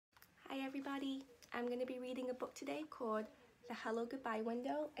Hi everybody, I'm going to be reading a book today called The Hello Goodbye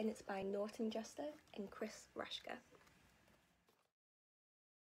Window, and it's by Norton Juster and Chris Rushka.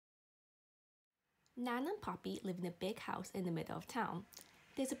 Nan and Poppy live in a big house in the middle of town.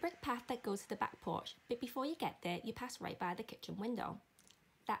 There's a brick path that goes to the back porch, but before you get there, you pass right by the kitchen window.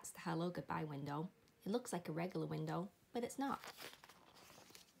 That's the Hello Goodbye window. It looks like a regular window, but it's not.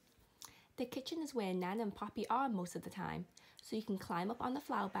 The kitchen is where Nan and Poppy are most of the time, so you can climb up on the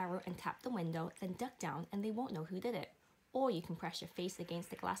flour barrel and tap the window, then duck down and they won't know who did it. Or you can press your face against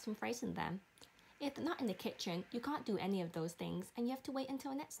the glass and frighten them. If they're not in the kitchen, you can't do any of those things and you have to wait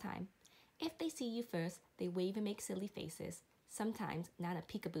until next time. If they see you first, they wave and make silly faces. Sometimes Nana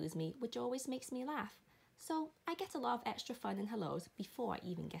peekaboos me, which always makes me laugh. So I get a lot of extra fun and hellos before I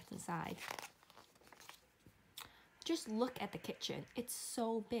even get inside. Just look at the kitchen. It's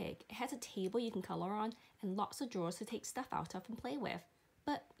so big. It has a table you can colour on and lots of drawers to take stuff out of and play with.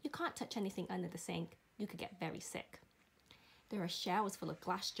 But you can't touch anything under the sink. You could get very sick. There are shelves full of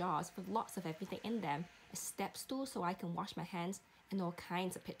glass jars with lots of everything in them, a step stool so I can wash my hands, and all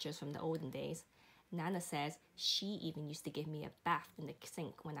kinds of pictures from the olden days. Nana says she even used to give me a bath in the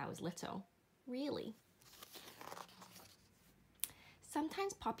sink when I was little. Really?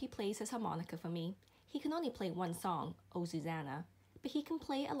 Sometimes Poppy plays his harmonica for me. He can only play one song, Oh Susanna, but he can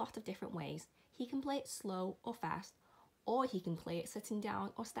play it a lot of different ways. He can play it slow or fast, or he can play it sitting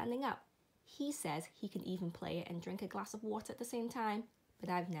down or standing up. He says he can even play it and drink a glass of water at the same time, but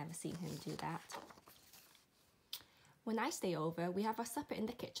I've never seen him do that. When I stay over, we have our supper in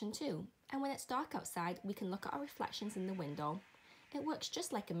the kitchen too, and when it's dark outside, we can look at our reflections in the window. It works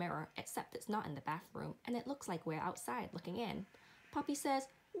just like a mirror, except it's not in the bathroom, and it looks like we're outside looking in. Poppy says,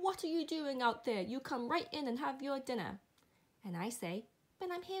 "What are you doing out there? You come right in and have your dinner." And I say,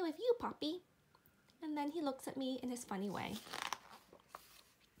 "But I'm here with you, Poppy." And then he looks at me in his funny way.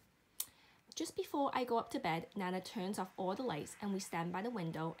 Just before I go up to bed, Nana turns off all the lights and we stand by the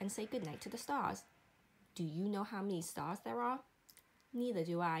window and say goodnight to the stars. Do you know how many stars there are? Neither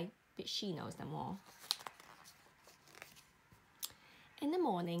do I, but she knows them all. In the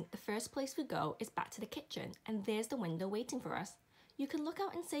morning, the first place we go is back to the kitchen, and there's the window waiting for us. You can look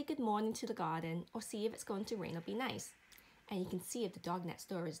out and say good morning to the garden or see if it's going to rain or be nice. And you can see if the dog next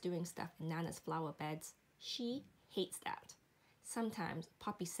door is doing stuff in Nana's flower beds. She hates that. Sometimes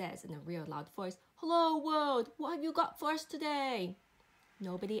Poppy says in a real loud voice, "Hello world, what have you got for us today?"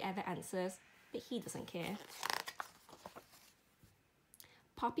 Nobody ever answers, but he doesn't care.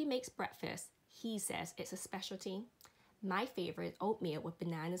 Poppy makes breakfast. He says it's a specialty. My favourite is oatmeal with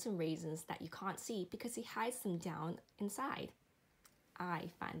bananas and raisins that you can't see because he hides them down inside.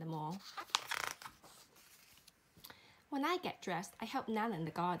 I find them all. When I get dressed, I help Nana in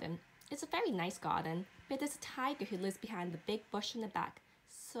the garden. It's a very nice garden, but there's a tiger who lives behind the big bush in the back,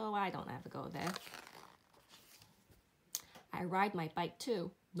 so I don't ever go there. I ride my bike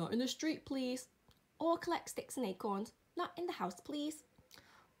too. Not in the street, please. Or collect sticks and acorns. Not in the house, please.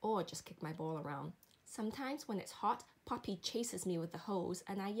 Or just kick my ball around. Sometimes when it's hot, Poppy chases me with the hose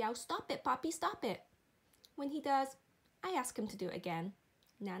and I yell, "Stop it, Poppy, stop it." When he does, I ask him to do it again.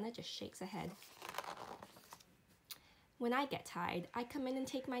 Nana just shakes her head. When I get tired, I come in and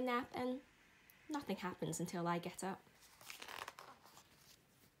take my nap and nothing happens until I get up.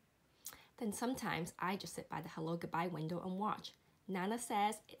 Then sometimes I just sit by the Hello Goodbye window and watch. Nana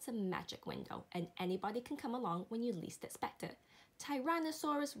says it's a magic window and anybody can come along when you least expect it.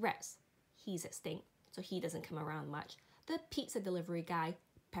 Tyrannosaurus Rex, he's extinct, so he doesn't come around much. The pizza delivery guy,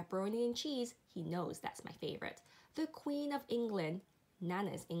 pepperoni and cheese, he knows that's my favourite. The Queen of England, Nana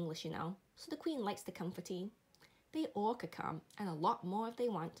is English, you know, so the Queen likes to come for tea. They all could come, and a lot more if they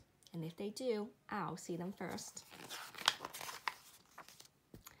want, and if they do, I'll see them first.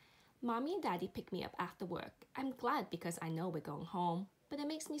 Mommy and Daddy pick me up after work. I'm glad because I know we're going home, but it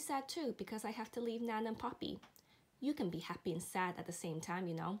makes me sad too because I have to leave Nana and Poppy. You can be happy and sad at the same time,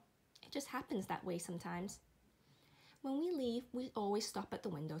 you know. It just happens that way sometimes. When we leave, we always stop at the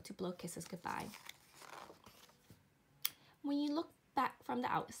window to blow kisses goodbye. When you look back from the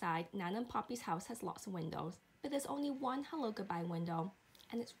outside, Nana and Poppy's house has lots of windows, but there's only one Hello Goodbye window,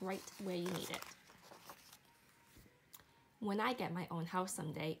 and it's right where you need it. When I get my own house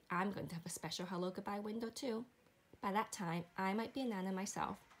someday, I'm going to have a special Hello Goodbye window too. By that time, I might be a Nana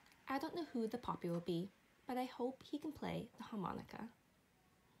myself. I don't know who the Poppy will be, but I hope he can play the harmonica.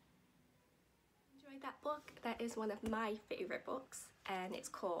 Enjoyed that book? That is one of my favourite books, and it's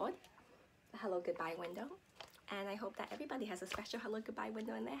called The Hello Goodbye Window. And I hope that everybody has a special Hello Goodbye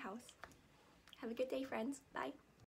window in their house. Have a good day, friends. Bye.